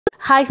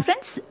Hi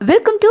friends,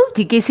 welcome to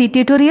GKC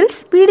tutorials.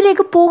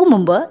 വീഡിയോയിലേക്ക് പോകും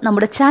മുമ്പ്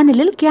നമ്മുടെ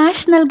ചാനലിൽ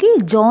ക്യാഷ് നൽകി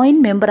ജോയിൻ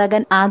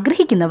മെമ്പറാകാൻ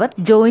ആഗ്രഹിക്കുന്നവർ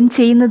ജോയിൻ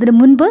ചെയ്യുന്നതിന്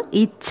മുൻപ്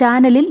ഈ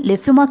ചാനലിൽ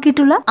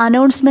ലഭ്യമാക്കിയിട്ടുള്ള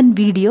അനൗൺസ്മെന്റ്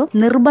വീഡിയോ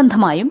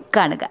നിർബന്ധമായും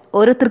കാണുക.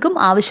 ഓരോരുത്തർക്കും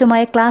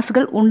ആവശ്യമായ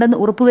ക്ലാസുകൾ ഉണ്ടെന്ന്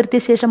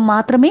ഉറപ്പുവരുത്തിയ ശേഷം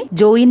മാത്രമേ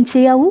ജോയിൻ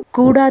ചെയ്യാവൂ.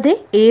 കൂടാതെ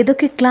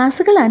ഏതൊക്കെ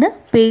ക്ലാസുകളാണ്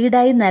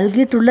പെയ്ഡായി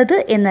നൽകിയിട്ടുള്ളത്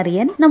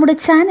എന്നറിയാൻ നമ്മുടെ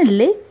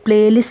ചാനലിലെ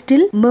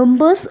പ്ലേലിസ്റ്റിൽ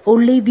മെമ്പേഴ്സ്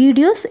ഓൺലി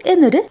വീഡിയോസ്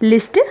എന്നൊരു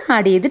ലിസ്റ്റ്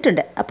ആഡ്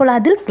ചെയ്തിട്ടുണ്ട്. അപ്പോൾ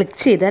അതിൽ ക്ലിക്ക്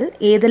ചെയ്താൽ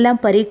ഏതെല്ലാം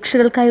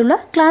പരീക്ഷകൾക്കായുള്ള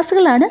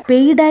ക്ലാസുകളാണ്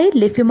പെയ്ഡായി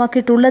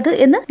ലഭ്യമാക്കിയിട്ടുള്ളത്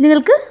എന്ന്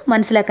നിങ്ങൾക്ക്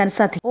മനസ്സിലാക്കാൻ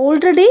സാധിക്കും.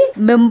 Already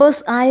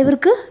members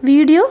ആയവർക്ക്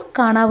video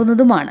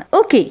കാണാവുന്നതുമാണ്.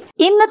 ഓക്കെ,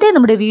 ഇന്നത്തെ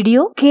നമ്മുടെ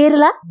വീഡിയോ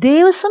കേരള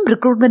ദേവസ്വം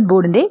റിക്രൂട്ട്മെന്റ്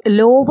ബോർഡിന്റെ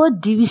lower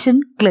division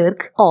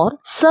clerk or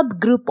sub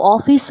group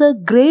officer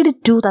grade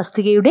 2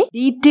 തസ്തികയുടെ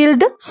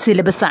detailed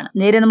syllabus ആണ്.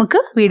 നേരെ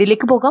നമുക്ക്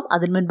വീഡിയോയിലേക്ക് പോകാം.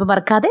 അതിനു മുൻപ്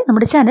മറക്കാതെ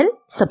നമ്മുടെ ചാനൽ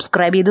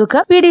സബ്സ്ക്രൈബ് ചെയ്ത്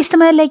വെക്കുക. വീഡിയോ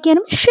ഇഷ്ടമായ ലൈക്ക്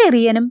ചെയ്യാനും ഷെയർ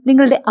ചെയ്യാനും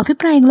നിങ്ങളുടെ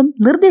അഭിപ്രായങ്ങളും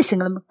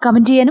നിർദ്ദേശങ്ങളും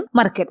കമന്റ് ചെയ്യാനും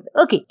മറക്കരുത്.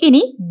 ഓക്കെ,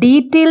 ഇനി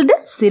ഡീറ്റെയിൽഡ്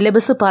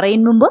സിലബസ്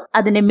പറയും മുമ്പ്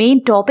അതിന്റെ മെയിൻ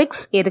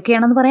ടോപ്പിക്സ്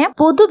ഏതൊക്കെയാണെന്ന് പറയാം.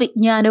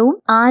 പൊതുവിജ്ഞാനവും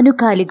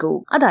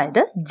ആനുകാലികവും,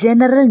 അതായത്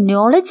general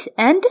knowledge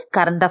and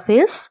current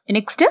affairs.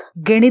 Next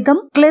ഗണിതം,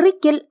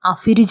 ക്ലറിക്കൽ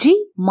അഭിരുചി,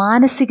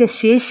 മാനസിക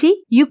ശേഷി,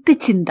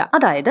 യുക്തിചിന്ത,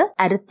 അതായത്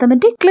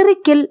arithmetic,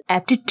 clerical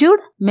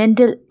aptitude,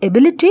 mental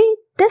ability,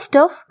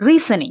 test of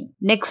reasoning.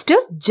 Next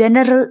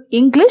general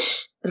English,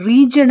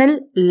 regional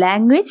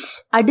language,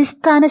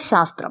 അടിസ്ഥാന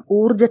ശാസ്ത്രം,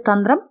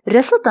 ഊർജതന്ത്രം,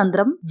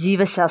 രസതന്ത്രം,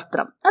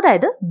 ജീവശാസ്ത്രം,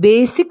 അതായത്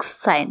basics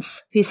science,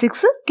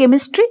 physics,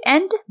 chemistry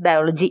and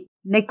biology.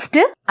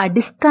 Next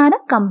അടിസ്ഥാന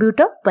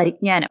കമ്പ്യൂട്ടർ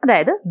പരിജ്ഞാനം,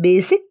 അതായത്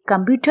basic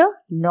computer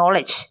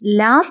knowledge.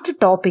 Last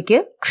topic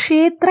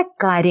ക്ഷേത്ര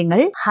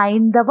കാര്യങ്ങൾ,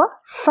 ഹൈന്ദവ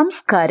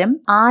സംസ്കാരം,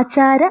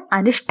 ആചാര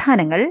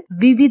അനുഷ്ഠാനങ്ങൾ,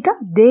 വിവിധ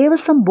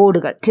ദേവസ്വം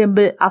ബോർഡുകൾ,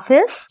 temple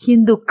affairs,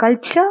 Hindu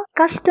culture,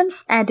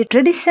 customs and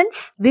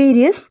traditions,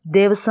 various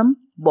Devaswom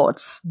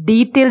boards.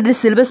 Detailed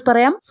syllabus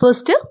പറയാം.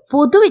 ഫസ്റ്റ്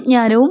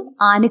പൊതുവിജ്ഞാനവും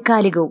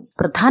ആനുകാലികവും.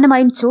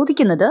 പ്രധാനമായും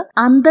ചോദിക്കുന്നത്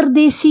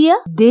അന്തർദേശീയ,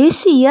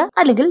 ദേശീയ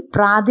അല്ലെങ്കിൽ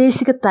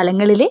പ്രാദേശിക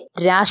തലങ്ങളിലെ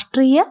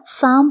രാഷ്ട്രീയ,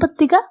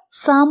 സാമ്പത്തിക,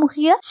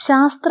 സാമൂഹിക,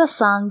 ശാസ്ത്ര,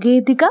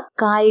 സാങ്കേതിക,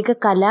 കായിക,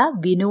 കല,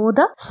 വിനോദ,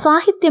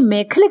 സാഹിത്യ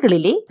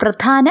മേഖലകളിലെ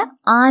പ്രധാന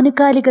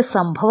ആനുകാലിക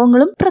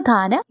സംഭവങ്ങളും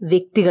പ്രധാന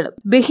വ്യക്തികളും.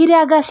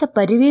 ബഹിരാകാശ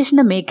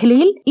പര്യവേഷണ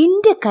മേഖലയിൽ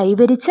ഇന്ത്യ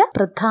കൈവരിച്ച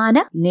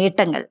പ്രധാന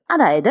നേട്ടങ്ങൾ,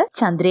 അതായത്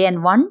ചന്ദ്രയാൻ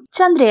 1,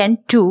 ചന്ദ്രയാൻ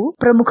 2,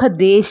 പ്രമുഖ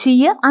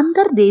ദേശീയ,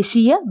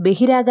 അന്തർദേശീയ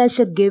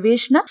ബഹിരാകാശ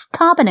ഗവേഷണ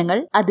സ്ഥാപനങ്ങൾ,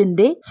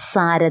 അതിന്റെ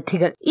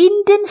സാരഥികൾ.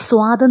 ഇന്ത്യൻ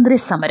സ്വാതന്ത്ര്യ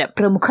സമരം,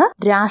 പ്രമുഖ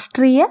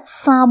രാഷ്ട്രീയ,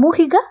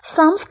 സാമൂഹിക,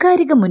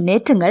 സാംസ്കാരിക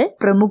മുന്നേറ്റങ്ങൾ,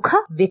 പ്രമുഖ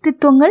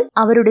വ്യക്തിത്വങ്ങൾ,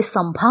 അവരുടെ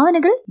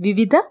സംഭാവനകൾ,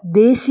 വിവിധ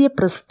ദേശീയ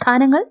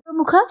പ്രസ്ഥാനങ്ങൾ,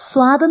 പ്രമുഖ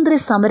സ്വാതന്ത്ര്യ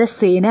സമര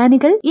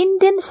സേനാനികൾ,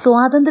 ഇന്ത്യൻ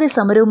സ്വാതന്ത്ര്യ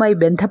സമരവുമായി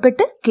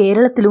ബന്ധപ്പെട്ട്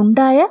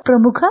കേരളത്തിലുണ്ടായ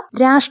പ്രമുഖ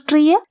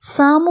രാഷ്ട്രീയ,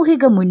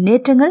 സാമൂഹിക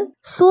മുന്നേറ്റങ്ങൾ,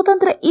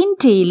 സ്വതന്ത്ര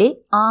ഇന്ത്യയിലെ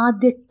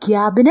ആദ്യ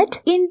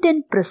ക്യാബിനറ്റ്, ഇന്ത്യൻ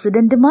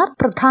പ്രസിഡന്റുമാർ,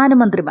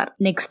 പ്രധാനമന്ത്രിമാർ.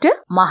 നെക്സ്റ്റ്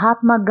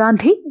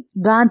മഹാത്മാഗാന്ധി,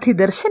 ഗാന്ധി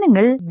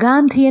ദർശനങ്ങൾ,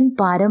 ഗാന്ധിയൻ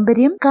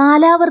പാരമ്പര്യം,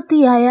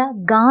 കാലാവർത്തിയായ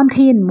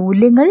ഗാന്ധിയൻ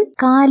മൂല്യങ്ങൾ,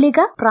 കാലിക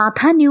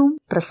പ്രാധാന്യവും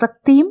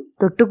പ്രസക്തിയും,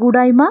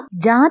 തൊട്ടുകൂടായ്മ,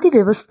 ജാതി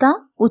വ്യവസ്ഥ,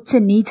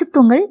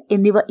 ഉച്ചനീചത്വങ്ങൾ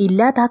എന്നിവ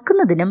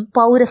ഇല്ലാതാക്കുന്നതിനും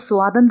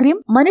പൗരസ്വാതന്ത്ര്യം,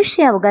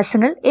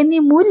 മനുഷ്യാവകാശങ്ങൾ എന്നീ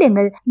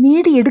മൂല്യങ്ങൾ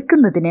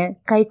നേടിയെടുക്കുന്നതിന്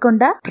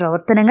കൈക്കൊണ്ട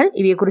പ്രവർത്തനങ്ങൾ,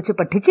 ഇവയെക്കുറിച്ച്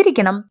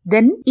പഠിച്ചിരിക്കണം.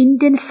 ദെൻ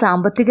ഇന്ത്യൻ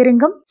സാമ്പത്തിക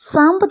രംഗം,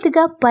 സാമ്പത്തിക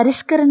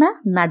പരിഷ്കരണ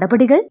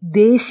നടപടികൾ,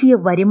 ദേശീയ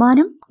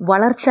വരുമാനം,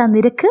 വളർച്ചാ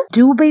നിരക്ക്,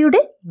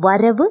 രൂപയുടെ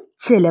വരവ്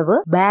ചെലവ്,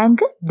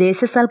 ബാങ്ക്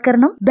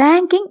ദേശസൽക്കരണം,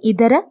 ബാങ്കിംഗ്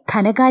ഇതര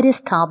ധനകാര്യ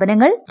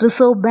സ്ഥാപനങ്ങൾ,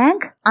 റിസർവ്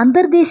ബാങ്ക്,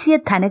 അന്തർദേശീയ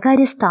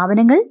ധനകാര്യ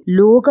സ്ഥാപനങ്ങൾ,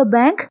 ലോക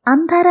ബാങ്ക്,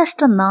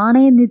 അന്താരാഷ്ട്ര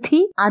നാണയനിധി,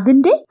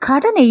 അതിന്റെ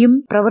ഘടനയും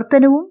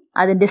പ്രവർത്തനവും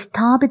അതിന്റെ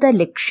സ്ഥാപിത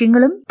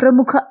ലക്ഷ്യങ്ങളും,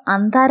 പ്രമുഖ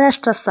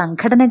അന്താരാഷ്ട്ര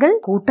സംഘടനകൾ,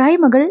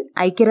 കൂട്ടായ്മകൾ,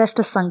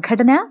 ഐക്യരാഷ്ട്ര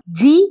സംഘടന,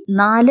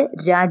 G4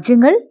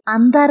 രാജ്യങ്ങൾ,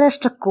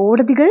 അന്താരാഷ്ട്ര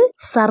കോടതികൾ,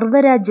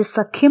 സർവ്വരാജ്യ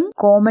സഖ്യം,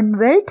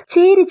 കോമൺവെൽത്ത്,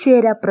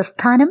 ചേരിചേര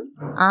പ്രസ്ഥാനം,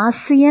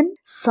 ആസിയൻ,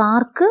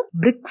 സാർക്ക്,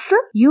 BRICS,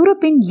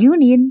 European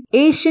union,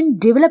 Asian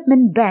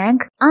development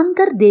bank,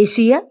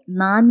 അന്തർദേശീയ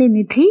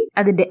നാണ്യനിധി,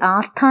 അതിന്റെ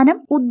ആസ്ഥാനം,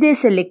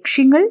 ഉദ്ദേശ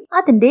ലക്ഷ്യങ്ങൾ,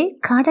 അതിന്റെ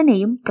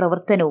ഘടനയും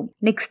പ്രവർത്തനവും.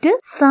 നെക്സ്റ്റ്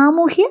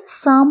സാമൂഹ്യ,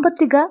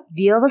 സാമ്പത്തിക,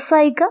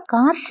 വ്യാവസായിക,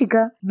 കാർഷിക,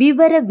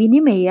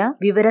 വിവരവിനിമയ,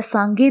 വിവര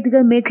സാങ്കേതിക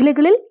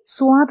മേഖലകളിൽ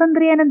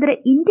സ്വാതന്ത്ര്യാനന്തര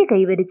ഇന്ത്യ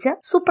കൈവരിച്ച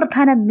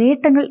സുപ്രധാന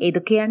നേട്ടങ്ങൾ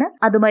ഏതൊക്കെയാണ്,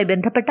 അതുമായി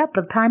ബന്ധപ്പെട്ട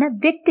പ്രധാന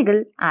വ്യക്തികൾ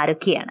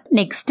ആരൊക്കെയാണ്.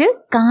 നെക്സ്റ്റ്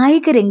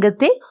കായിക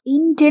രംഗത്തെ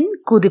ഇന്ത്യൻ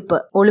കുതിപ്പ്,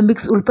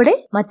 ഒളിമ്പിക്സ് ഉൾപ്പെടെ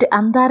മറ്റ്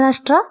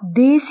അന്താരാഷ്ട്ര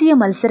ദേശീയ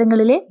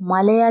മത്സരങ്ങളിലെ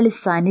മലയാളി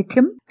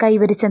സാന്നിധ്യം,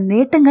 കൈവരിച്ച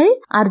നേട്ടങ്ങൾ,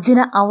 അർജുന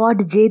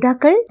അവാർഡ്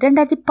ജേതാക്കൾ,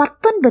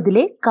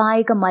 2019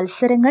 കായിക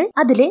മത്സരങ്ങൾ,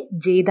 അതിലെ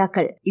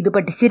ജേതാക്കൾ, ഇത്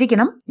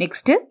പഠിച്ചിരിക്കണം.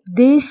 നെക്സ്റ്റ്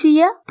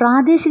ദേശീയ,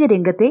 പ്രാദേശിക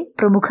രംഗത്തെ കാലത്തെ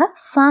പ്രമുഖ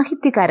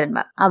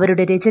സാഹിത്യകാരന്മാർ.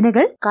 അവരുടെ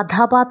രചനകൾ,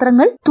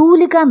 കഥാപാത്രങ്ങൾ,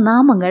 തൂലികാ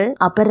നാമങ്ങൾ,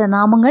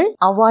 അപരനാമങ്ങൾ,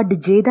 അവാർഡ്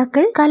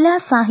ജേതാക്കൾ, കലാ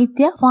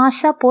സാഹിത്യ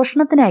ഭാഷാ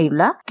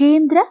പോഷണത്തിനായുള്ള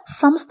കേന്ദ്ര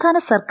സംസ്ഥാന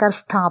സർക്കാർ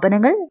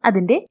സ്ഥാപനങ്ങൾ,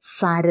 അതിന്റെ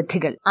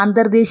സാരഥികൾ,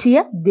 അന്തർദേശീയ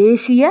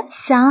ദേശീയ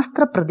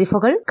ശാസ്ത്ര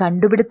പ്രതിഭകൾ,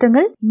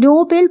 കണ്ടുപിടുത്തങ്ങൾ,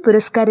 നോബൽ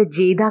പുരസ്കാര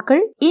ജേതാക്കൾ,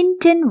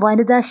 ഇന്ത്യൻ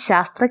വനിതാ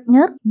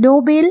ശാസ്ത്രജ്ഞർ,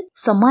 നോബൽ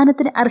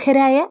സമ്മാനത്തിന്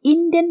അർഹരായ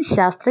ഇന്ത്യൻ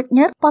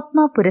ശാസ്ത്രജ്ഞർ,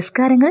 പത്മ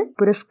പുരസ്കാരങ്ങൾ,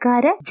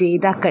 പുരസ്കാര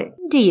ജേതാക്കൾ.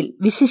 ഇന്ത്യയിൽ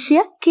വിശിഷ്യ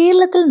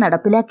കേരളത്തിൽ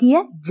നടപ്പിലാക്കിയ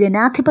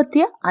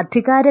ജനാധിപത്യ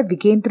അധികാര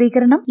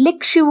വികേന്ദ്രീകരണം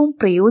ലക്ഷ്യവും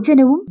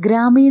പ്രയോജനവും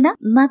ഗ്രാമീണ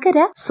നഗര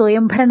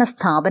സ്വയംഭരണ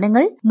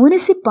സ്ഥാപനങ്ങൾ,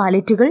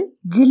 മുനിസിപ്പാലിറ്റികൾ,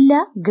 ജില്ലാ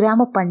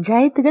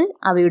ഗ്രാമപഞ്ചായത്തുകൾ,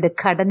 അവയുടെ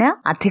ഘടന,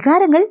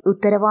 അധികാരങ്ങൾ,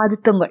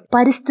 ഉത്തരവാദിത്വങ്ങൾ,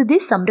 പരിസ്ഥിതി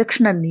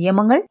സംരക്ഷണ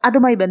നിയമങ്ങൾ,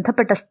 അതുമായി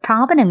ബന്ധപ്പെട്ട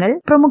സ്ഥാപനങ്ങൾ,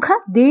 പ്രമുഖ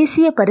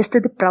ദേശീയ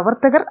പരിസ്ഥിതി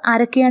പ്രവർത്തകർ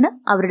ആരൊക്കെയാണ്,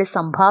 അവരുടെ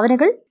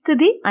സംഭാവനകൾ,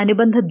 സ്ഥിതി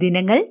അനുബന്ധ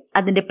ദിനങ്ങൾ,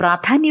 അതിന്റെ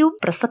പ്രാധാന്യവും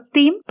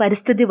പ്രസക്തിയും,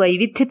 പരിസ്ഥിതി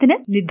വൈവിധ്യത്തിന്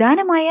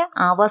നിദാനമായ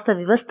ആവാസ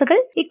വ്യവസ്ഥകൾ,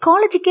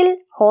 ഇക്കോളജിക്കൽ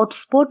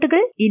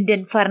ഹോട്ട്സ്പോട്ടുകൾ,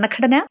 ഇന്ത്യൻ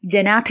ഭരണഘടന,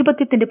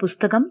 ജനാധിപത്യത്തിന്റെ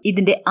പുസ്തകം,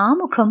 ഇതിന്റെ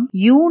ആമുഖം,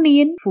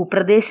 യൂണിയൻ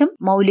ഭൂപ്രദേശം,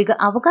 മൗലിക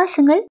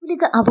അവകാശങ്ങൾ,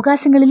 മൗലിക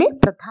അവകാശങ്ങളിലെ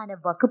പ്രധാന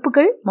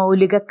വകുപ്പുകൾ,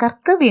 മൗലിക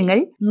കർത്തവ്യങ്ങൾ,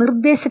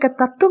 നിർദ്ദേശക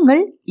തത്വങ്ങൾ,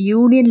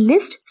 യൂണിയൻ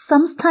ലിസ്റ്റ്,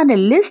 സംസ്ഥാന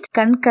ലിസ്റ്റ്,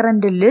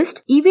 കൺകറന്റ്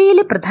ലിസ്റ്റ്,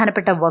 ഇവയിലെ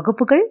പ്രധാനപ്പെട്ട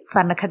വകുപ്പുകൾ,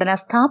 ഭരണഘടനാ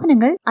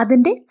സ്ഥാപനങ്ങൾ,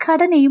 അതിന്റെ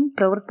ഘടനയും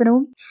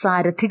പ്രവർത്തനവും,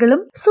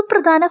 സാരഥികളും,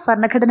 സുപ്രധാന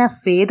ഭരണഘടനാ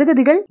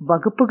ഭേദഗതികൾ,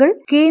 വകുപ്പുകൾ,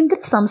 കേന്ദ്ര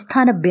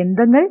സംസ്ഥാന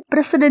ബന്ധങ്ങൾ,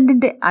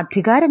 പ്രസിഡന്റിന്റെ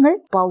അധികാരങ്ങൾ,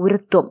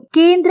 പൗരത്വം,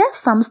 കേന്ദ്ര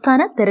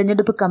സംസ്ഥാന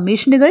തെരഞ്ഞെടുപ്പ്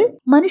കമ്മീഷനുകൾ,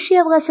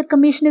 മനുഷ്യാവകാശ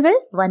കമ്മീഷനുകൾ,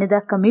 വനിതാ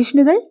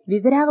കമ്മീഷനുകൾ,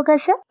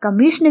 വിവരാവകാശ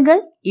കമ്മീഷനുകൾ,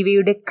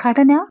 ഇവയുടെ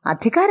ഘടന,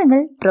 അധികാരങ്ങൾ,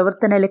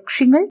 പ്രവർത്തന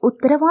ലക്ഷ്യങ്ങൾ,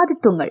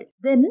 ഉത്തരവാദിത്വങ്ങൾ.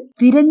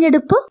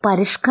 തിരഞ്ഞെടുപ്പ്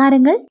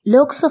പരിഷ്കാരങ്ങൾ,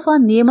 ലോക്സഭാ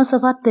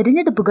നിയമസഭാ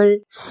തെരഞ്ഞെടുപ്പുകൾ,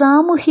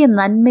 സാമൂഹ്യ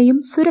നന്മയും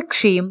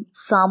സുരക്ഷയും,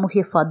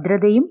 സാമൂഹ്യ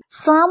ഭദ്രതയും,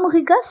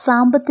 സാമൂഹിക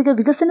സാമ്പത്തിക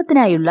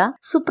വികസനത്തിനായുള്ള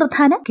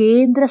സുപ്രധാന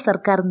കേന്ദ്ര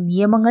സർക്കാർ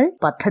നിയമങ്ങൾ,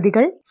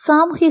 പദ്ധതികൾ,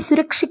 സാമൂഹ്യ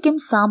സുരക്ഷയ്ക്കും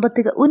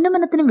സാമ്പത്തിക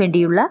ഉന്നമനത്തിനും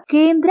വേണ്ടിയുള്ള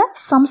കേന്ദ്ര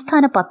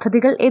സംസ്ഥാന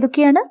പദ്ധതികൾ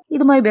ഏതൊക്കെയാണ്,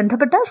 ഇതുമായി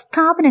ബന്ധപ്പെട്ട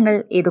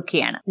സ്ഥാപനങ്ങൾ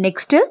ഏതൊക്കെയാണ്.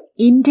 നെക്സ്റ്റ്,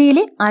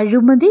 ഇന്ത്യയിലെ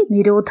അഴിമതി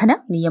നിരോധന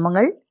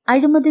നിയമങ്ങൾ,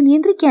 അഴിമതി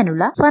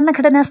നിയന്ത്രിക്കാനുള്ള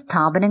ഭരണഘടനാ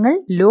സ്ഥാപനങ്ങൾ,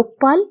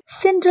 Lokpal,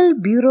 central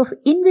bureau of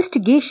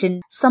investigation,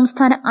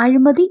 സംസ്ഥാന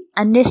അഴിമതി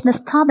അന്വേഷണ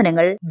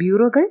സ്ഥാപനങ്ങൾ,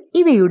 ബ്യൂറോകൾ,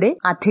 ഇവയുടെ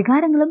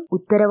അധികാരങ്ങളും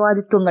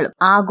ഉത്തരവാദിത്വങ്ങളും,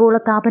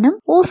 ആഗോളതാപനം,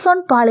 ഓസോൺ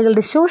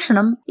പാളികളുടെ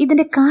ശോഷണം,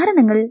 ഇതിന്റെ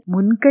കാരണങ്ങൾ,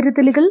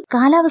 മുൻകരുതലുകൾ,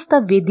 കാലാവസ്ഥാ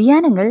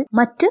വ്യതിയാനങ്ങൾ,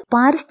 മറ്റ്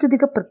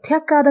പാരിസ്ഥിതിക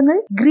പ്രത്യാഘാതങ്ങൾ,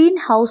 green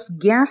house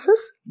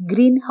gases,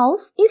 green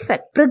house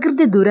effect,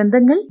 പ്രകൃതി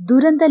ദുരന്തങ്ങൾ,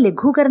 ദുരന്ത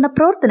ലഘൂകരണ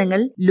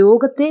പ്രവർത്തനങ്ങൾ,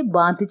 ലോകത്തെ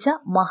ബാധിച്ച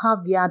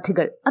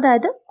മഹാവ്യാധികൾ,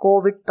 അതായത്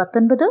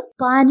COVID-19,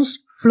 Spanish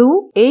flu,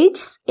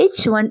 AIDS,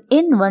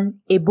 H1N1,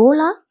 Ebola,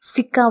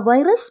 Zika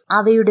virus,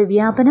 അവയുടെ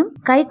വ്യാപനം,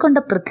 കൈക്കൊണ്ട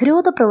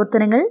പ്രതിരോധ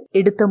പ്രവർത്തനങ്ങൾ,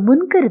 എടുത്ത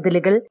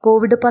മുൻകരുതലുകൾ,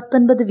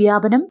 COVID-19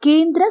 വ്യാപനം,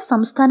 കേന്ദ്ര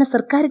സംസ്ഥാന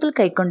സർക്കാരുകൾ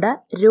കൈക്കൊണ്ട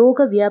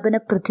രോഗവ്യാപന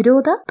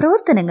പ്രതിരോധ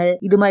പ്രവർത്തനങ്ങൾ,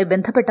 ഇതുമായി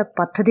ബന്ധപ്പെട്ട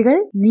പദ്ധതികൾ,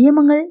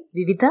 നിയമങ്ങൾ,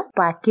 വിവിധ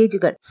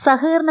പാക്കേജുകൾ.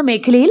 സഹകരണ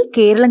മേഖലയിൽ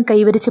കേരളം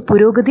കൈവരിച്ച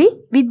പുരോഗതി,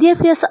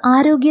 വിദ്യാഭ്യാസ,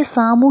 ആരോഗ്യ,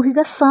 സാമൂഹിക,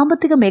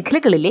 സാമ്പത്തിക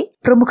മേഖലകളിലെ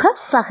പ്രമുഖ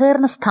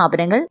സഹകരണ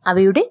സ്ഥാപനങ്ങൾ,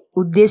 അവയുടെ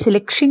ഉദ്ദേശ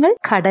ലക്ഷ്യങ്ങൾ,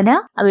 ഘടന,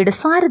 അവയുടെ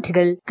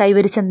സാരഥികൾ,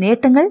 കൈവരിച്ച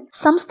നേട്ടങ്ങൾ,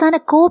 സംസ്ഥാന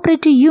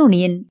cooperative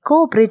union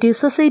cooperative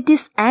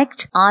societies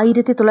act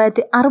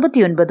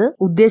 1969,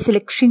 ഉദ്ദേശ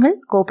ലക്ഷ്യങ്ങൾ,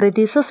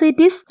 കോഓപ്പറേറ്റീവ്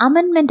സൊസൈറ്റീസ്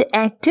അമെൻഡ്മെന്റ്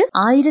ആക്ട്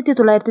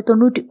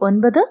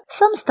 1999,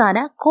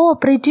 സംസ്ഥാന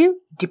കോഓപ്പറേറ്റീവ്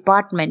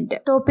ഡിപ്പാർട്ട്മെന്റ്.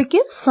 ടോപ്പിക്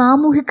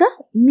സാമൂഹിക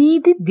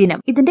നീതി ദിനം,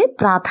 ഇതിന്റെ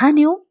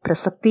പ്രാധാന്യവും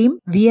പ്രസക്തിയും,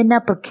 വിയന്ന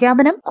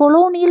പ്രഖ്യാപനം,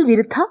 കൊളോണിയൽ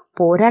വിരുദ്ധ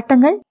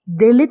പോരാട്ടങ്ങൾ,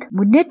 ദളിത്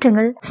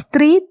മുന്നേറ്റങ്ങൾ,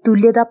 സ്ത്രീ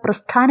തുല്യതാ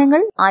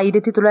പ്രസ്ഥാനങ്ങൾ,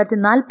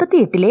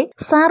 1948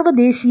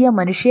 സാർവദേശീയ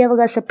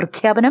മനുഷ്യാവകാശ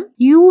പ്രഖ്യാപനം,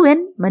 UN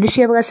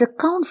മനുഷ്യാവകാശ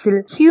കൗൺസിൽ,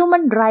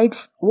 ഹ്യൂമൻ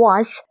റൈറ്റ്സ്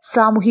വാച്ച്,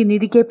 സാമൂഹ്യ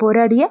നീതിക്കായി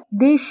പോരാടിയ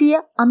ദേശീയ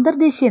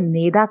അന്തർദേശീയ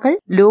നേതാക്കൾ,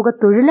 ലോക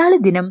തൊഴിലാളി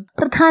ദിനം,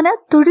 പ്രധാന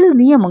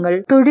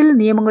തൊഴിൽ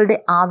നിയമങ്ങളുടെ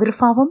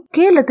ആവിർഭാവം,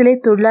 കേരളത്തിലെ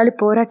തൊഴിലാളി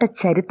പോരാട്ട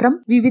ചരിത്രം,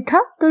 വിവിധ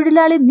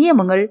തൊഴിലാളി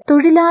നിയമങ്ങൾ,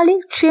 തൊഴിലാളി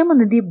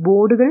ക്ഷേമനിധി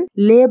ബോർഡുകൾ,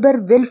 ലേബർ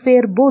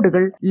വെൽഫെയർ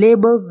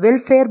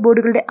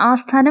ബോർഡുകളുടെ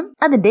ആസ്ഥാനം,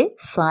 അതിന്റെ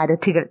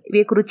സാരഥികൾ,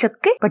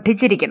 ഇവയെക്കുറിച്ചൊക്കെ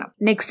പഠിച്ചിരിക്കണം.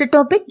 നെക്സ്റ്റ്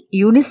ടോപ്പിക്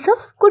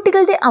യൂണിസെഫ്,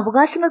 കുട്ടികളുടെ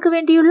അവകാശങ്ങൾക്ക്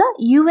വേണ്ടിയുള്ള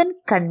UN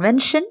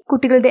കൺവെൻഷൻ,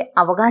 കുട്ടികളുടെ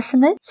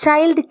അവകാശങ്ങൾ,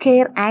 child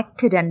care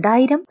act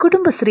 2000,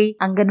 Kudumbashree,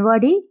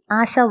 anganwadi,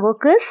 ASHA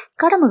workers,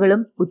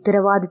 കടമകളും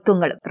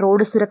ഉത്തരവാദിത്വങ്ങളും,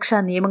 road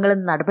സുരക്ഷാ നിയമങ്ങളും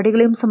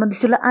നടപടികളെയും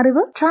സംബന്ധിച്ചുള്ള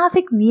അറിവ്,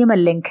 ട്രാഫിക് നിയമ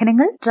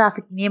ലംഘനങ്ങൾ,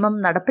 ട്രാഫിക് നിയമം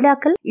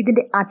നടപ്പിലാക്കൽ,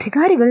 ഇതിന്റെ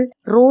അധികാരികൾ,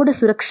 റോഡ്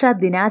സുരക്ഷാ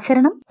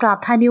ദിനാചരണം,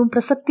 പ്രാധാന്യവും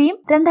പ്രസക്തിയും,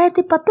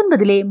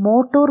 2019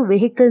 മോട്ടോർ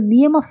വെഹിക്കിൾ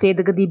നിയമ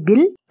ഭേദഗതി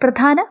ബിൽ,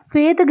 പ്രധാന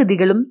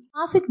ഭേദഗതികളും,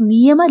 ട്രാഫിക്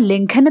നിയമ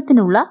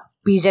ലംഘനത്തിനുള്ള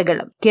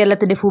പിഴകളും.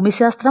 കേരളത്തിന്റെ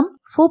ഭൂമിശാസ്ത്രം,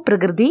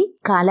 ഭൂപ്രകൃതി,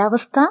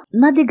 കാലാവസ്ഥ,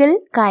 നദികൾ,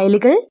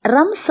 കായലുകൾ,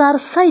 റംസാർ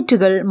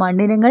സൈറ്റുകൾ,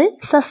 മണ്ണിനങ്ങൾ,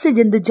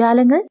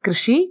 സസ്യജന്തുജാലങ്ങൾ,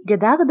 കൃഷി,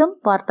 ഗതാഗതം,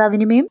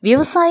 വാർത്താവിനിമയം,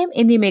 വ്യവസായം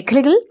എന്നീ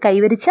മേഖലകളിൽ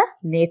കൈവരിച്ച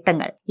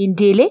നേട്ടങ്ങൾ.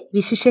 ഇന്ത്യയിലെ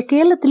വിശിഷ്യ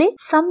കേരളത്തിലെ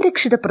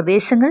സംരക്ഷിത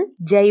പ്രദേശങ്ങൾ,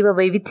 ജൈവ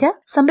വൈവിധ്യ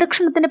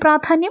സംരക്ഷണത്തിന്റെ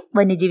പ്രാധാന്യം,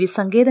 വന്യജീവി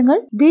സങ്കേതങ്ങൾ,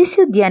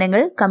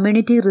 ദേശീയോദ്യാനങ്ങൾ,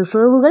 കമ്മ്യൂണിറ്റി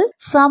റിസർവുകൾ,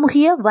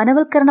 സാമൂഹിക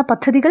വനവൽക്കരണ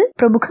പദ്ധതികൾ,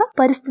 പ്രമുഖ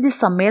പരിസ്ഥിതി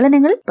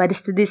സമ്മേളനങ്ങൾ,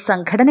 പരിസ്ഥിതി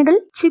സംഘടനകൾ,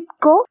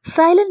 ചിപ്കോ,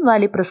 സൈലന്റ്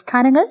വാലി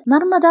പ്രസ്ഥാനങ്ങൾ,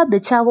 നർമ്മദ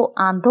ബച്ചാവോ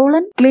ആന്തോളൻ,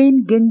 ക്ലീൻ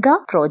ഗംഗ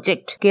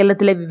പ്രോജക്ട്.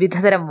 കേരളത്തിലെ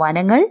വിവിധതരം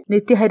വനങ്ങൾ,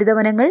 നിത്യഹരിത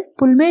വനങ്ങൾ,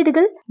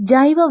 പുൽമേടുകൾ,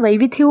 ജൈവ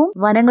വൈവിധ്യവും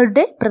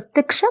വനങ്ങളുടെ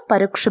പ്രത്യക്ഷ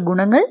പരോക്ഷ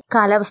ഗുണങ്ങൾ,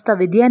 കാലാവസ്ഥാ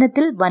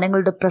വ്യതിയാനത്തിൽ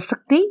വനങ്ങളുടെ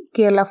പ്രസക്തി,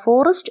 Kerala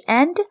forest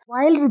and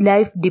wild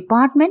life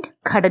department,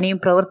 ഘടനയും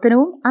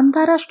പ്രവർത്തനവും,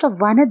 അന്താരാഷ്ട്ര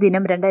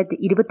വനദിനം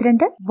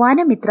 2022,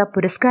 വനമിത്ര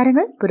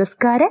പുരസ്കാരങ്ങൾ,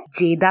 പുരസ്കാര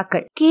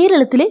ജേതാക്കൾ.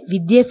 കേരളത്തിലെ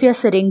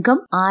വിദ്യാഭ്യാസ രംഗം,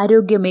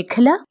 ആരോഗ്യ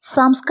മേഖല,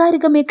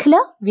 സാംസ്കാരിക മേഖല,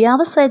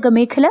 വ്യാവസായിക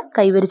മേഖല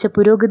കൈവരിച്ച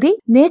പുരോഗതി,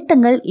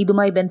 നേട്ടങ്ങൾ,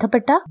 ഇതുമായി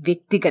ബന്ധപ്പെട്ട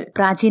വ്യക്തികൾ,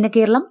 പ്രാചീന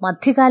കേരളം,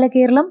 മധ്യകാല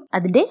കേരളം,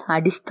 അതിന്റെ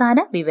അടിസ്ഥാന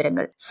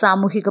വിവരങ്ങൾ,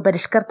 സാമൂഹിക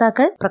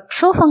പരിഷ്കർത്താക്കൾ,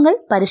 പ്രക്ഷോഭങ്ങൾ,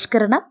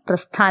 പരിഷ്കരണ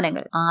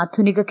പ്രസ്ഥാനങ്ങൾ,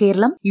 ആധുനിക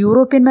കേരളം,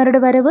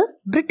 യൂറോപ്യന്മാരുടെ വരവ്,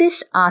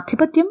 ബ്രിട്ടീഷ്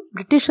ആധിപത്യം,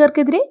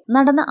 ബ്രിട്ടീഷുകാർക്കെതിരെ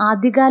നടന്ന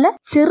ആദ്യകാല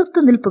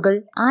ചെറുത്തുനിൽപ്പുകൾ,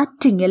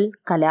 ആറ്റിങ്ങൽ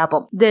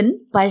കലാപം, ദെൻ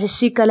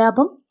പഴശ്ശി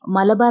കലാപം,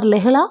 മലബാർ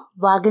ലഹള,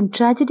 Wagen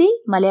tragedy,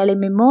 Malayali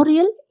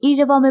memorial,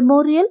 Ezhava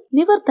memorial,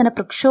 നിവർത്തന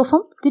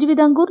പ്രക്ഷോഭം,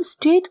 തിരുവിതാംകൂർ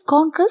സ്റ്റേറ്റ്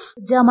കോൺഗ്രസ്,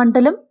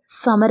 ജാമണ്ഡലം,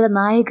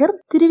 സമരനായകർ,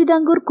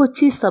 തിരുവിതാംകൂർ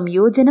കൊച്ചി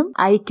സംയോജനം,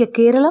 ഐക്യ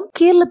കേരളം,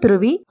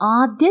 കേരളപ്പിറവി,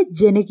 ആദ്യ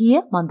ജനകീയ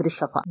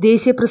മന്ത്രിസഭ,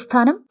 ദേശീയ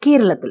പ്രസ്ഥാനം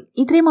കേരളത്തിൽ.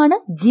 ഇത്രയുമാണ്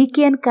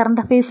GK ആൻഡ്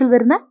കറണ്ട് അഫയേഴ്സിൽ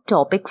വരുന്ന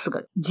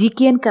ടോപ്പിക്സുകൾ.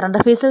 GK ആൻഡ് കറണ്ട്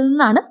അഫയേഴ്സിൽ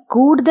നിന്നാണ്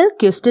കൂടുതൽ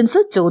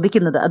ക്വസ്റ്റ്യൻസ്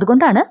ചോദിക്കുന്നത്.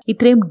 അതുകൊണ്ടാണ്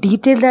ഇത്രയും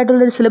ഡീറ്റെയിൽഡ്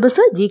ആയിട്ടുള്ള ഒരു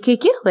സിലബസ്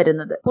GKക്ക്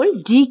വരുന്നത്. അപ്പോൾ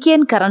GK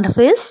ആൻഡ് കറണ്ട്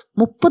അഫയേഴ്സ്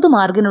 30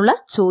 മാർക്കിനുള്ള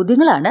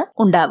ചോദ്യങ്ങളാണ്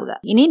ഉണ്ടാവുക.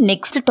 ഇനി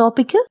നെക്സ്റ്റ്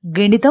ടോപ്പിക്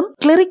ഗണിതം,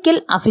 ക്ലറിക്കൽ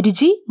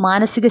അഭിരുചി,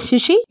 മാനസിക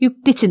ശേഷി,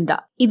 യുക്തിചിന്ത.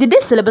 ഇതിന്റെ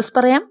സിലബസ്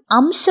പറയാം.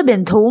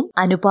 അംശബന്ധവും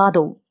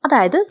അനുപാതവും,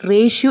 അതായത്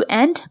റേഷ്യോ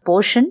ആൻഡ്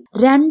പോർഷൻ,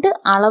 2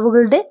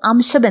 അളവുകളുടെ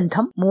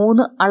അംശബന്ധം,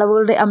 3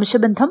 അളവുകളുടെ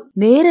അംശബന്ധം,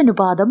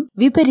 നേരനുപാതം,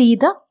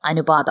 വിപരീത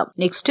അനുപാതം.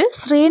 നെക്സ്റ്റ്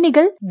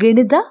ശ്രേണികൾ,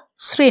 ഗണിത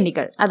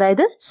ശ്രേണികൾ,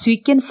 അതായത്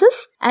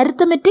സീക്വൻസസ്,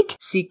 അരിത്തമെറ്റിക്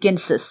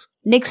സീക്വൻസസ്.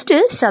 നെക്സ്റ്റ്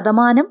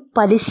ശതമാനം,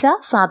 പലിശ,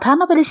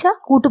 സാധാരണ പലിശ,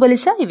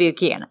 കൂട്ടുപലിശ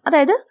ഇവയൊക്കെയാണ്.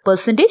 അതായത്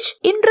percentage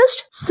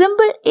interest,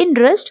 simple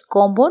interest,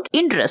 compound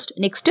interest.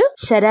 Next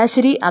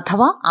ശരാശരി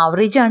അഥവാ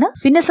ആവറേജ് ആണ്.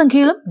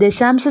 ഭിന്നസംഖ്യകളും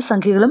ദശാംശ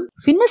സംഖ്യകളും,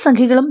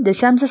 ഭിന്നസംഖ്യകളും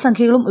ദശാംശ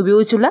സംഖ്യകളും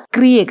ഉപയോഗിച്ചുള്ള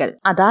ക്രിയകൾ,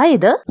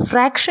 അതായത്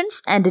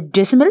fractions and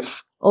decimals,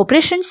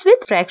 operations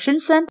with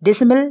fractions and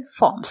decimal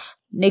forms.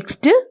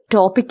 Next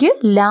topic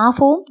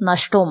ലാഭവും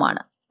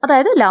നഷ്ടവുമാണ്.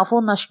 അതായത്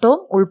ലാഭവും നഷ്ടവും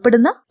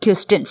ഉൾപ്പെടുന്ന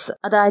ക്വസ്റ്റ്യൻസ്,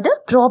 അതായത്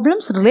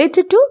problems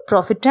related to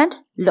profit and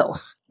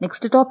loss.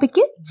 Next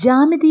topic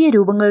ജാമിതീയ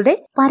രൂപങ്ങളുടെ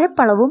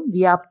പരപ്പളവും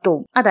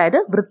വ്യാപ്തവും, അതായത്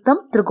വൃത്തം,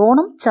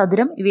 ത്രികോണം,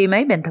 ചതുരം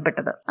ഇവയുമായി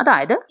ബന്ധപ്പെട്ടത്.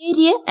 അതായത്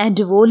area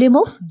and volume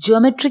of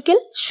geometrical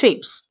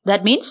shapes,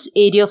 that means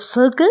area of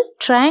circle,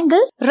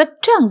 triangle,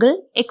 rectangle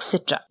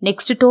etcetera.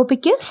 Next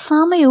topic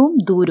സമയവും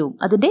ദൂരവും,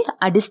 അതിന്റെ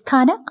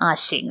അടിസ്ഥാന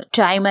ആശയങ്ങൾ,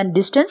 time and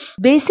distance,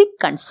 basic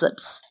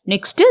concepts.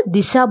 Next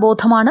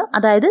ദിശാബോധമാണ്,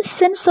 അതായത്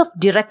സെൻസ് ഓഫ്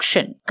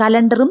ഡിറക്ഷൻ,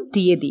 കലണ്ടറും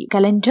തീയതി,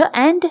 കലണ്ടർ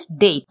ആൻഡ്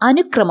ഡേറ്റ്.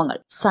 അനുക്രമങ്ങൾ,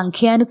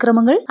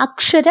 സംഖ്യാനുക്രമങ്ങൾ,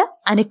 അക്ഷര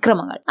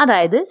അനുക്രമങ്ങൾ,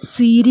 അതായത്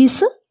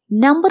series,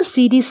 number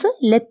series,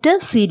 letter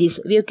series,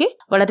 ഇവയൊക്കെ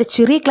വളരെ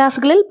ചെറിയ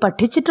ക്ലാസ്സുകളിൽ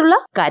പഠിച്ചിട്ടുള്ള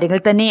കാര്യങ്ങൾ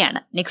തന്നെയാണ്.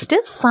 നെക്സ്റ്റ്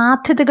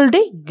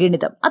സാധ്യതകളുടെ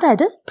ഗണിതം,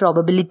 അതായത്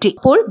പ്രോബബിലിറ്റി.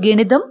 അപ്പോൾ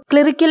ഗണിതം,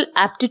 clerical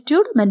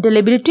aptitude, mental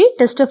ability,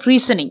 test of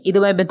reasoning,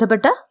 ഇതുമായി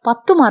ബന്ധപ്പെട്ട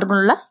 10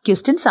 മാർക്കിനുള്ള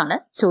ക്വസ്റ്റ്യൻസ് ആണ്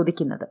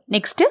ചോദിക്കുന്നത്.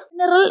 നെക്സ്റ്റ്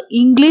ജനറൽ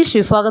ഇംഗ്ലീഷ്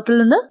വിഭാഗത്തിൽ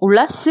നിന്ന്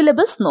ഉള്ള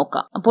സിലബസ്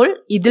നോക്കാം. അപ്പോൾ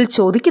ഇതിൽ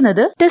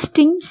ചോദിക്കുന്നത്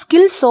testing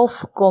skills of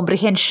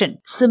comprehension,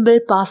 simple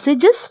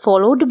passages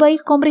followed by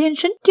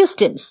comprehension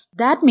questions,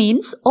 that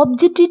means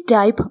objective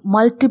type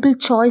multiple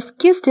choice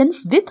questions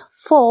with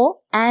 4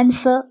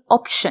 answer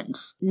options.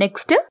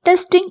 Next,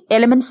 testing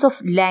elements of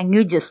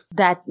languages,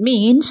 that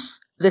means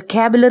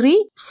vocabulary,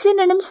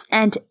 synonyms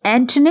and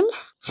antonyms,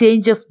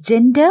 change of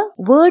gender,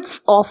 words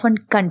often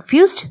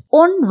confused,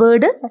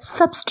 on-word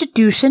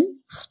substitution,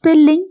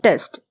 spelling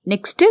test.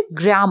 Next,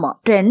 grammar,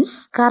 tense,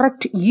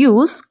 correct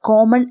use,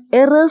 common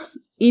errors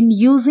in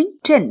using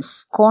tense,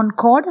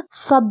 concord,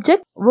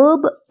 subject,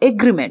 verb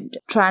agreement,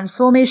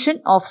 transformation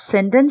of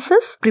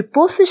sentences,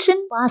 preposition,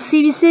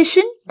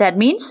 passivization, that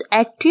means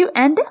active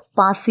and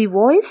passive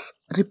voice,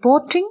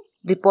 reporting,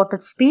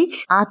 reported speech,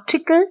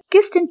 article,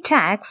 question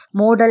tags,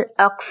 modal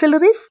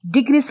auxiliaries,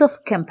 degrees of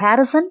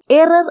comparison,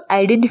 error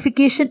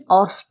identification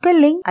or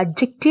spelling,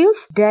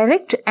 adjectives,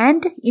 direct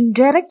and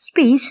indirect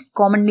speech,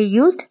 commonly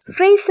used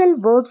phrasal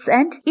verbs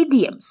and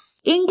idioms.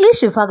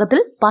 English വിഭാഗത്തിൽ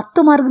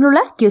 10 മാർക്കിനുള്ള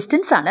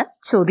questions ആണ്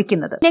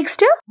ചോദിക്കുന്നത്.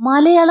 Next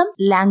Malayalam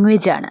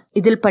language ആണ്.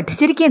 ഇതിൽ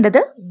പഠിച്ചിരിക്കേണ്ടത്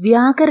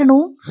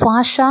വ്യാകരണവും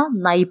ഭാഷാ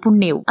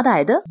നൈപുണ്യവും,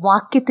 അതായത്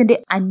വാക്യത്തിന്റെ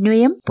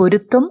അന്വയം,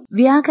 പൊരുത്തം,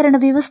 വ്യാകരണ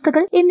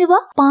വ്യവസ്ഥകൾ എന്നിവ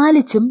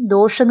പാലിച്ചും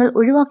ദോഷങ്ങൾ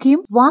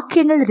ഒഴിവാക്കിയും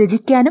വാക്യങ്ങൾ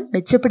രചിക്കാനും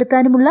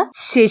മെച്ചപ്പെടുത്താനുമുള്ള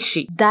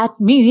ശേഷി.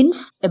 That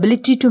means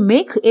ability to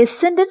make A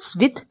sentence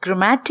with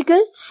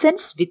grammatical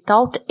sense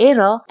without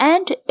error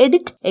and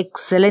edit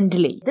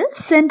എക്സലന്റ്ലി. ഇത്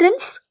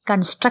സെന്റൻസ്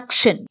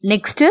കൺസ്ട്രക്ഷൻ.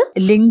 നെക്സ്റ്റ്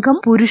ലിംഗം,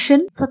 പുരുഷൻ,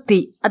 ഭക്തി,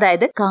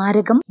 അതായത്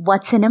കാരകം,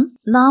 വചനം,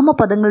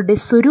 നാമപദങ്ങളുടെ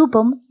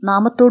സ്വരൂപം,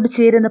 നാമത്തോട്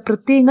ചേരുന്ന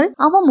പ്രത്യയങ്ങൾ,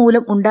 അവ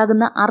മൂലം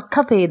ഉണ്ടാകുന്ന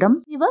അർത്ഥഭേദം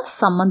ഇവ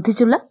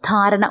സംബന്ധിച്ചുള്ള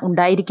ധാരണ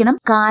ഉണ്ടായിരിക്കണം.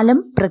 കാലം,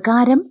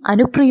 പ്രകാരം,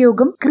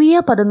 അനുപ്രയോഗം,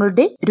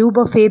 ക്രിയാപദങ്ങളുടെ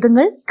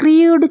രൂപഭേദങ്ങൾ,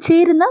 ക്രിയയോട്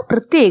ചേരുന്ന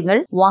പ്രത്യയങ്ങൾ,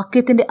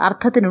 വാക്യത്തിന്റെ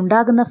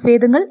അർത്ഥത്തിനുണ്ടാകുന്ന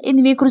ഭേദങ്ങൾ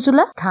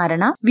എന്നിവയെക്കുറിച്ചുള്ള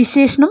ധാരണ.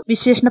 വിശേഷണം,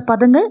 വിശേഷണ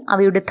പദങ്ങൾ,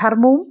 അവയുടെ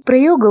ധർമ്മവും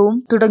പ്രയോഗവും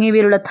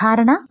തുടങ്ങിയവയിലുള്ള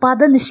ധാരണ.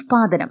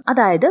 പദനിഷ്പാദനം,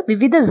 അതായത്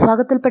വിവിധ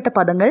വിഭാഗത്തിൽ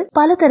പദങ്ങൾ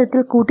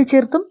പലതരത്തിൽ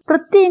കൂട്ടിച്ചേർത്തും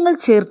പ്രത്യയങ്ങൾ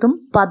ചേർത്തും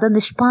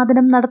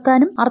പദനിഷ്പാദനം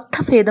നടത്താനും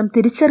അർത്ഥഭേദം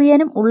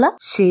തിരിച്ചറിയാനും ഉള്ള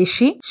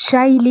ശേഷി.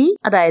 ശൈലി,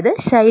 അതായത്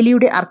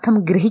ശൈലിയുടെ അർത്ഥം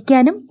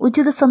ഗ്രഹിക്കാനും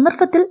ഉചിത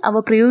സന്ദർഭത്തിൽ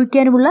അവ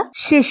പ്രയോഗിക്കാനുമുള്ള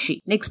ശേഷി.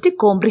 നെക്സ്റ്റ്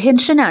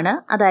കോംപ്രിഹെൻഷൻ ആണ്,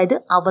 അതായത്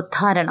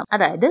അവധാരണം,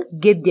 അതായത്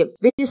ഗദ്യം.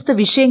 വ്യത്യസ്ത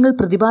വിഷയങ്ങൾ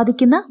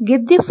പ്രതിപാദിക്കുന്ന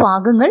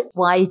ഗദ്യഭാഗങ്ങൾ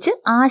വായിച്ച്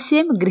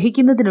ആശയം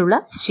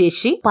ഗ്രഹിക്കുന്നതിനുള്ള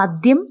ശേഷി.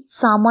 പദ്യം,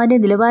 സാമാന്യ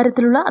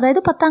നിലവാരത്തിലുള്ള,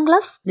 അതായത് 10ാം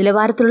ക്ലാസ്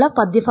നിലവാരത്തിലുള്ള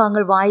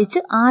പദ്യഭാഗങ്ങൾ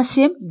വായിച്ച്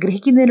ആശയം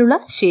ഗ്രഹിക്കുന്നതിനുള്ള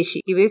ശേഷി.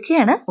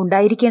 ഇവയൊക്കെയാണ്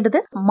ഉണ്ടായിരിക്കേണ്ടത്.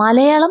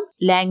 മലയാളം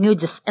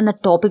ലാംഗ്വേജസ് എന്ന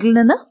ടോപ്പിക്കിൽ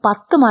നിന്ന്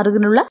 10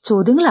 മാർക്കിനുള്ള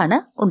ചോദ്യങ്ങളാണ്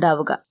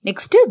ഉണ്ടാവുക.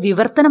 നെക്സ്റ്റ്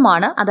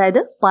വിവർത്തനമാണ്, അതായത്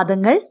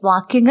പദങ്ങൾ,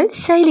 വാക്യങ്ങൾ,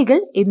 ശൈലികൾ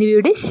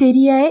എന്നിവയുടെ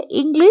ശരിയായ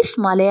English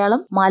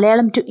Malayalam,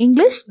 Malayalam to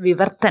English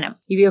വിവർത്തനം.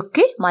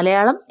 ഇവയൊക്കെ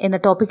മലയാളം എന്ന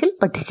ടോപ്പിക്കിൽ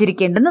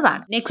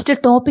പഠിച്ചിരിക്കേണ്ടുന്നതാണ്. നെക്സ്റ്റ്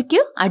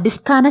ടോപ്പിക്ക്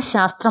അടിസ്ഥാന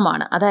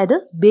ശാസ്ത്രമാണ്, അതായത്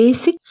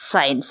ബേസിക്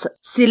സയൻസ്.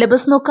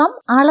 സിലബസ് നോക്കാം.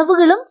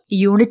 അളവുകളും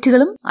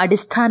യൂണിറ്റുകളും,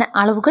 അടിസ്ഥാന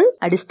അളവുകൾ,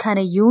 അടിസ്ഥാന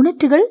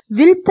യൂണിറ്റുകൾ,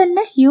 വിൽപ്പന്ന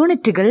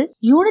യൂണിറ്റുകൾ,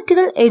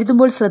 യൂണിറ്റുകൾ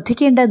എഴുതുമ്പോൾ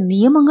ശ്രദ്ധിക്കേണ്ട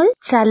നിയമങ്ങൾ,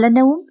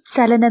 ചലനവും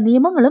ചലന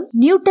നിയമങ്ങളും,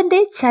 ന്യൂട്ടന്റെ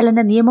ചലന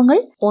നിയമങ്ങൾ,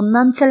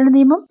 1ാം ചലന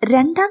നിയമം,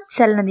 2ാം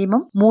ചലന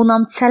നിയമം,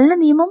 3ാം ചലന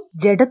നിയമം,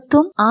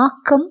 ജഡത്വം,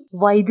 ആക്കം,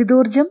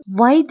 വൈദ്യുതോർജം,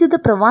 വൈദ്യുത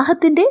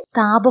പ്രവാഹത്തിന്റെ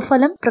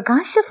താപഫലം,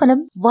 പ്രകാശഫലം,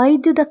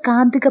 വൈദ്യുത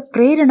കാന്തിക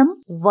പ്രേരണം,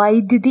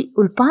 വൈദ്യുതി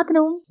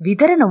ഉൽപാദനവും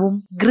വിതരണവും,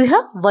 ഗൃഹ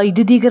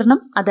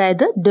വൈദ്യുതീകരണം,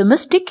 അതായത്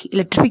ഡൊമസ്റ്റിക്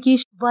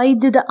ഇലക്ട്രിഫിക്കേഷൻ,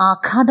 വൈദ്യുത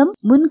ആഘാതം,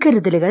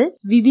 മുൻകരുതലുകൾ,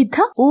 വിവിധ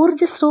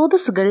ഊർജ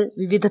സ്രോതസ്സുകൾ,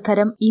 വിവിധ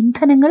തരം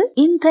ഇന്ധനങ്ങൾ,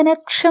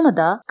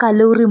 ഇന്ധനക്ഷമത,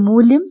 കലോറി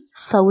മൂല്യം,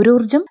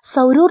 സൗരോർജം,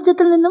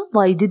 സൗരോർജത്തിൽ നിന്നും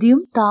വൈദ്യുതിയും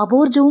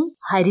താപോർജവും,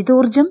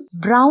 ഹരിതോർജം,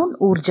 ബ്രൗൺ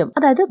ഊർജം,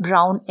 അതായത്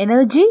ബ്രൗൺ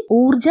എനർജി,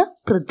 ഊർജ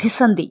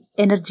പ്രതിസന്ധി,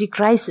 എനർജി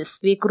ക്രൈസിസ്,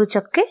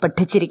 ഇവയെക്കുറിച്ചൊക്കെ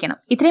പഠിച്ചിരിക്കണം.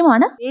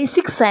 ഇത്രയുമാണ്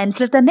ബേസിക്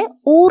സയൻസിൽ തന്നെ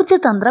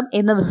ഊർജതന്ത്രം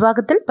എന്ന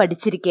വിഭാഗത്തിൽ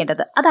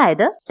പഠിച്ചിരിക്കേണ്ടത്.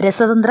 അതായത്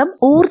രസതന്ത്രം,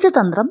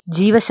 ഊർജതന്ത്രം,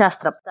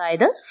 ജീവശാസ്ത്രം,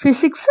 അതായത്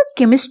ഫിസിക്സ്,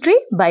 കെമിസ്ട്രി,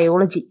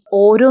 ബയോളജി.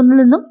 ഓരോന്നിൽ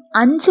നിന്നും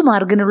 5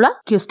 മാർക്കിനുള്ള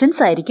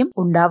ക്വസ്റ്റ്യൻസ് ആയിരിക്കും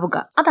ഉണ്ടാവുക.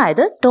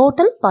 അതായത്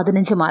total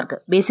 15 mark.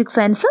 Basic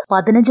science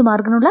 15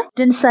 മാർക്കിനുള്ള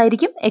questions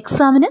ആയിരിക്കും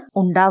എക്സാമിന്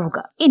ഉണ്ടാവുക.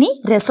 ഇനി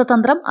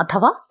രസതന്ത്രം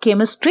അഥവാ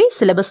കെമിസ്ട്രി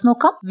സിലബസ്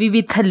നോക്കാം.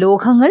 വിവിധ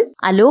ലോഹങ്ങൾ,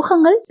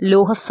 അലോഹങ്ങൾ,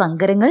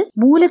 ലോഹസങ്കരങ്ങൾ,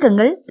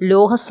 മൂലകങ്ങൾ,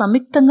 ലോഹ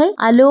സംയുക്തങ്ങൾ,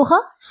 അലോഹ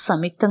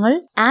സംയുക്തങ്ങൾ,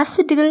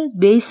 ആസിഡുകൾ,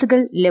 ബേസുകൾ,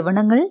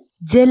 ലവണങ്ങൾ,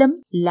 ജലം,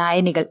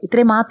 ലായനികൾ.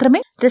 ഇത്രയും മാത്രമേ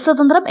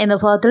രസതന്ത്രം എന്ന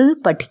വിഭാഗത്തിൽ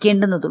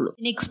പഠിക്കേണ്ടുന്നതുള്ളൂ.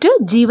 നെക്സ്റ്റ്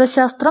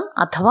ജീവശാസ്ത്രം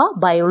അഥവാ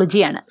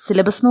ബയോളജിയാണ്.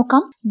 സിലബസ്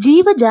നോക്കാം.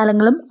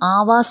 ജീവജാലങ്ങളും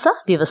ആവാസ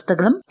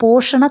വ്യവസ്ഥകളും,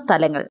 പോഷണ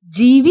തലങ്ങൾ,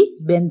 ജീവി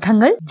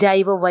ബന്ധങ്ങൾ,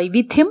 ജൈവ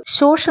വൈവിധ്യം,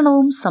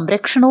 ശോഷണവും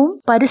സംരക്ഷണവും,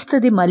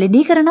 പരിസ്ഥിതി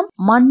മലിനീകരണം,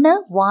 മണ്ണ്,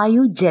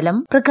 വായു, ജലം,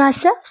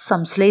 പ്രകാശ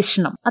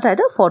സംശ്ലേഷണം,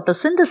 അതായത്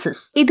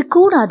ഫോട്ടോസിന്തസിസ്. ഇത്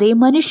കൂടാതെ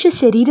മനുഷ്യ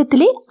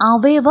ശരീരത്തിലെ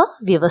അവയവ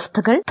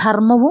വ്യവസ്ഥകൾ,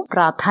 ധർമ്മവും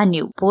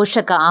പ്രാധാന്യവും,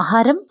 പോഷക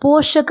ആഹാരം,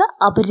 പോഷക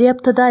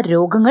അപര്യാപ്തത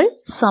രോഗങ്ങൾ,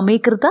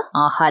 സമീകൃത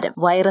ആഹാരം,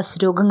 വൈറസ്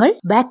രോഗങ്ങൾ,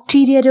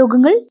 ബാക്ടീരിയ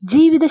രോഗങ്ങൾ,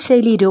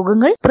 ജീവിതശൈലി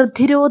രോഗങ്ങൾ,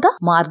 പ്രതിരോധ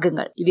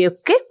മാർഗങ്ങൾ,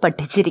 ഇവയൊക്കെ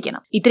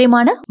പഠിച്ചിരിക്കണം.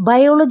 ഇത്രയുമാണ്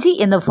ബയോളജി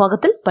എന്ന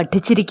വിഭാഗത്തിൽ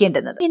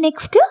പഠിച്ചിരിക്കേണ്ടത്.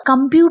 നെക്സ്റ്റ്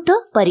കമ്പ്യൂട്ടർ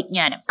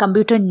പരിജ്ഞാനം,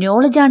 കമ്പ്യൂട്ടർ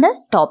നോളജ് ആണ്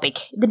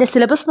ടോപ്പിക്. ഇതിന്റെ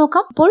സിലബസ്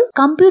നോക്കാം. അപ്പോൾ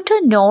കമ്പ്യൂട്ടർ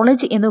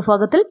നോളജ് എന്ന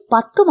വിഭാഗത്തിൽ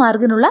 10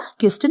 മാർക്കിനുള്ള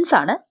ക്വസ്റ്റ്യൻസ്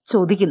ആണ്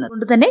ചോദിക്കുന്നത്.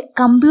 അതുകൊണ്ട് തന്നെ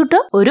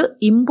കമ്പ്യൂട്ടർ ഒരു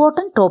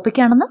ഇമ്പോർട്ടന്റ്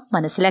ടോപ്പിക് ആണെന്ന്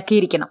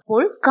മനസ്സിലാക്കിയിരിക്കണം.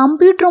 അപ്പോൾ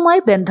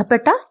കമ്പ്യൂട്ടറുമായി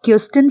ബന്ധപ്പെട്ട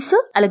ക്വസ്റ്റ്യൻസ്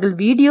അല്ലെങ്കിൽ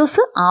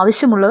വീഡിയോസ്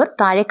ആവശ്യമുള്ളവർ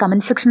താഴെ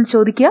കമന്റ് സെക്ഷനിൽ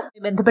ചോദിക്കുക.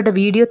 ബന്ധപ്പെട്ട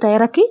വീഡിയോ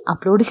തയ്യാറാക്കി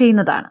അപ്ലോഡ്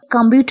ചെയ്യുന്നതാണ്.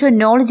 കമ്പ്യൂട്ടർ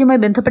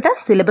നോളജുമായി ബന്ധപ്പെട്ട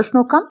സിലബസ്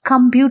നോക്കാം.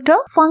 കമ്പ്യൂട്ടർ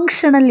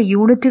ഫംഗ്ഷണൽ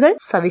യൂണിറ്റുകൾ,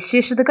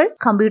 സവിശേഷതകൾ,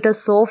 computer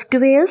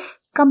softwares,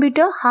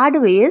 computer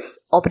hardwares,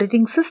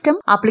 operating system,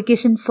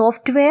 application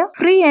software,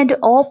 free and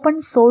open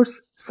source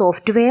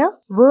software,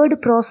 word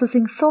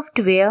processing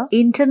software,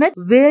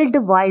 internet,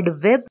 world wide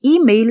web,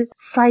 email,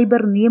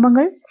 cyber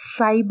നിയമങ്ങൾ,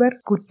 സൈബർ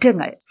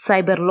കുറ്റങ്ങൾ,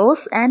 cyber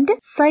laws and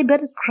cyber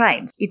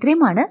crimes.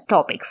 ഇത്രയുമാണ്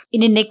topics.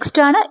 ഇനി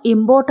next ആണ്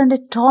important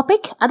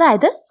topic,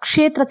 അതായത്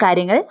ക്ഷേത്ര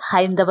കാര്യങ്ങൾ,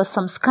 ഹൈന്ദവ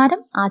സംസ്കാരം,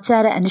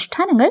 ആചാര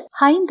അനുഷ്ഠാനങ്ങൾ,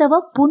 ഹൈന്ദവ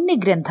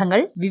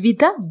പുണ്യഗ്രന്ഥങ്ങൾ,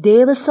 വിവിധ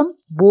ദേവസ്വം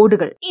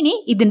ബോർഡുകൾ. ഇനി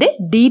ഇതിന്റെ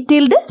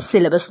ഡീറ്റെയിൽഡ്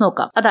സിലബസ്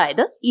നോക്കാം.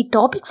 അതായത് ഈ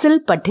ടോപ്പിക്സിൽ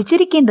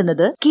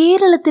പഠിച്ചിരിക്കേണ്ടുന്നത്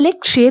കേരളത്തിലെ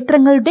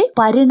ക്ഷേത്രങ്ങളുടെ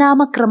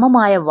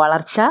പരിണാമക്രമമായ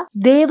വളർച്ച,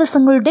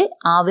 ദേവസ്വങ്ങളുടെ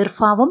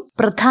ആവിർഭാവം,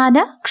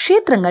 പ്രധാന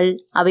ക്ഷേത്രങ്ങൾ,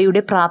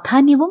 അവയുടെ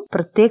പ്രാധാന്യവും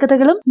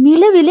പ്രത്യേകതകളും,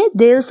 നിലവിലെ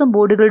ദേവസ്വം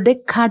ബോർഡുകളുടെ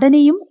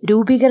ഘടനയും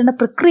രൂപീകരണ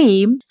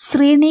പ്രക്രിയയും,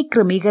 ശ്രേണി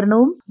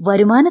ക്രമീകരണവും,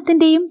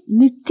 വരുമാനത്തിന്റെയും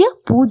നിത്യ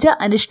പൂജ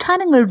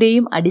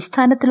അനുഷ്ഠാനങ്ങളുടെയും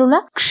അടിസ്ഥാനത്തിലുള്ള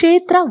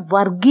ക്ഷേത്ര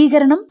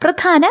വർഗീകരണം,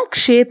 പ്രധാന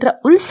ക്ഷേത്ര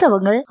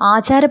ഉത്സവങ്ങൾ,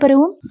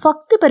 ആചാരപരവും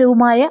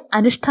ഭക്തിപരവുമായ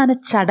അനുഷ്ഠാന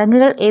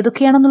ചടങ്ങുകൾ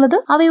ഏതൊക്കെയാണെന്നുള്ളത്,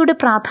 അവയുടെ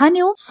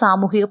പ്രാധാന്യവും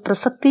സാമൂഹിക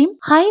പ്രസക്തിയും,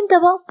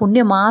 ഹൈന്ദവ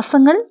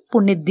പുണ്യമാസങ്ങൾ,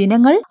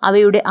 പുണ്യദിനങ്ങൾ,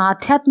 അവയുടെ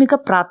ആധ്യാത്മിക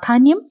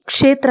പ്രാധാന്യം,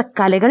 ക്ഷേത്ര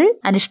കലകൾ,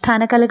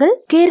 അനുഷ്ഠാന കലകൾ,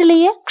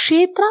 കേരളീയ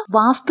ക്ഷേത്ര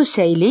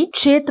വാസ്തുശൈലി,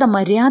 ക്ഷേത്ര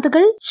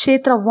മര്യാദകൾ,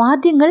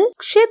 ക്ഷേത്രവാദ്യങ്ങൾ,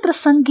 ക്ഷേത്ര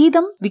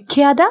സംഗീതം,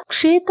 വിഖ്യാത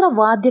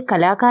ക്ഷേത്രവാദ്യ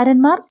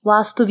കലാകാരന്മാർ,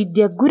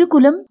 വാസ്തുവിദ്യ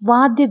ഗുരുകുലം,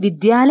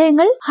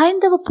 വാദ്യവിദ്യാലയങ്ങൾ,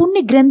 ഹൈന്ദവ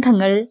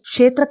പുണ്യഗ്രന്ഥങ്ങൾ,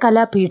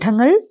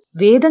 ക്ഷേത്രകലാപീഠങ്ങൾ,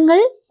 വേദങ്ങൾ,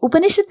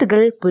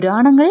 ഉപനിഷത്തുകൾ,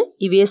 പുരാണങ്ങൾ,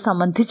 ഇവയെ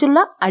സംബന്ധിച്ചുള്ള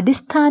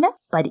അടിസ്ഥാന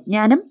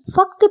പരിജ്ഞാനം,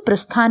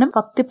 ഭക്തിപ്രസ്ഥാനം,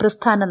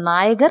 ഭക്തിപ്രസ്ഥാന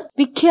നായകർ,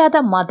 വിഖ്യാത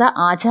മത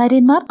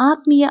ആചാര്യന്മാർ,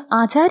 ആത്മീയ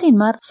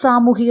ആചാര്യന്മാർ,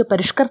 സാമൂഹിക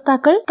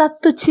പരിഷ്കർത്താക്കൾ,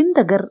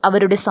 തത്വചിന്തകർ,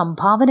 അവരുടെ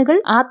സംഭാവനകൾ,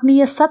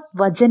 ആത്മീയ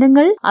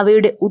സത്വചനങ്ങൾ,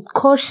 അവയുടെ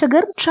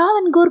ഉദ്ഘോഷകർ,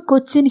 Travancore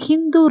Cochin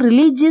Hindu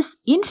religious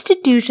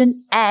institution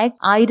act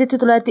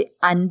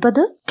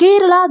 1950,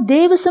 Kerala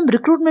Devaswom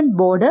recruitment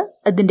board,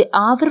 അതിന്റെ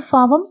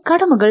ആവിർഭാവം,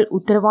 കടമകൾ,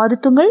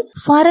 ഉത്തരവാദിത്വങ്ങൾ,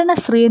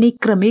 ഭരണശ്രേണി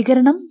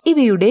ക്രമീകരണം,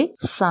 ഇവയുടെ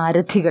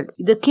സാരഥികൾ.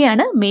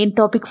 ഇതൊക്കെയാണ് മെയിൻ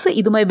ടോപ്പിക്സ്.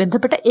 ഇതുമായി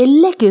ബന്ധപ്പെട്ട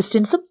എല്ലാ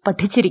ക്വസ്റ്റ്യൻസും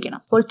പഠിച്ചിരിക്കണം.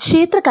 അപ്പോൾ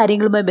ക്ഷേത്ര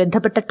കാര്യങ്ങളുമായി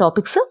ബന്ധപ്പെട്ട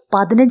ടോപ്പിക്സ്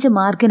 15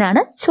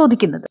 മാർക്കിനാണ്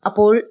ചോദിക്കുന്നത്.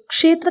 അപ്പോൾ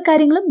ക്ഷേത്ര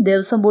കാര്യങ്ങളും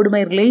ദേവസ്വം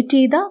ബോർഡുമായി റിലേറ്റ്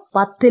ചെയ്ത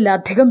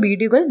 10ലധികം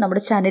വീഡിയോകൾ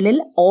നമ്മുടെ ചാനലിൽ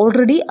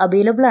ഓൾറെഡി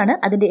അവൈലബിൾ ആണ്.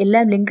 അതിന്റെ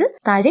എല്ലാം ലിങ്ക്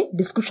താഴെ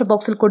ഡിസ്ക്രിപ്ഷൻ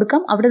ബോക്സിൽ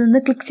കൊടുക്കാം. അവിടെ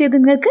നിന്ന് ക്ലിക്ക് ചെയ്ത്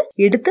നിങ്ങൾക്ക്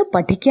എടുത്ത്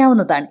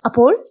പഠിക്കാവുന്നതാണ്.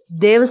 അപ്പോൾ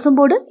Devaswom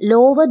board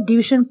lower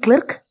division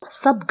clerk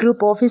sub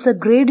group officer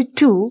grade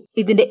 2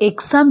 ഇതിന്റെ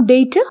എക്സാം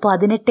ഡേറ്റ്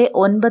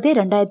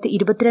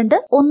 18/2/2022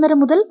 1:30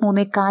 മുതൽ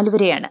 3:15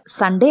 വരെയാണ്.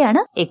 സൺഡേ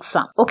ആണ്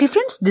exam. Okay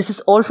friends, this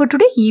is all for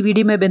today. ഈ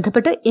വീഡിയോയുമായി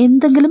ബന്ധപ്പെട്ട്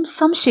എന്തെങ്കിലും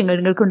സംശയങ്ങൾ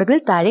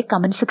നിങ്ങൾക്കുണ്ടെങ്കിൽ താഴെ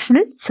കമന്റ്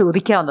സെക്ഷനിൽ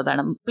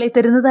ചോദിക്കാവുന്നതാണ്. പ്ലേ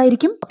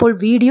തരുന്നതായിരിക്കും. അപ്പോൾ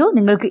വീഡിയോ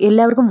നിങ്ങൾക്ക്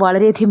എല്ലാവർക്കും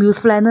വളരെയധികം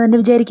യൂസ്ഫുൾ ആയെന്ന് തന്നെ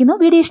വിചാരിക്കുന്നു.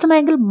 വീഡിയോ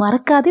ഇഷ്ടമായെങ്കിൽ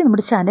മറക്കാതെ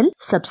നമ്മുടെ ചാനൽ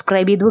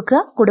സബ്സ്ക്രൈബ് ചെയ്ത്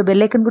വെക്കുക. കൂടെ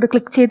ബെല്ലൈക്കൺ കൂടെ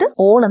ക്ലിക്ക് ചെയ്ത്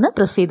ഓൾ എന്ന്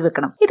പ്രസ് ചെയ്ത്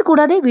വെക്കണം. ഇത്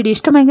കൂടാതെ വീഡിയോ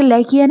ഇഷ്ടമായെങ്കിൽ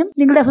ലൈക്ക് ചെയ്യാനും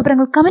നിങ്ങളുടെ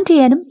അഭിപ്രായങ്ങൾ കമന്റ്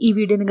ചെയ്യാനും ഈ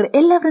വീഡിയോ നിങ്ങളുടെ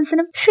എല്ലാ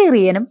ഫ്രണ്ട്സിനും ഷെയർ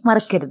ചെയ്യാനും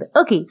മറക്കരുത്.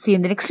 Okay, see you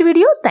in the next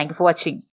video. Thank you for watching.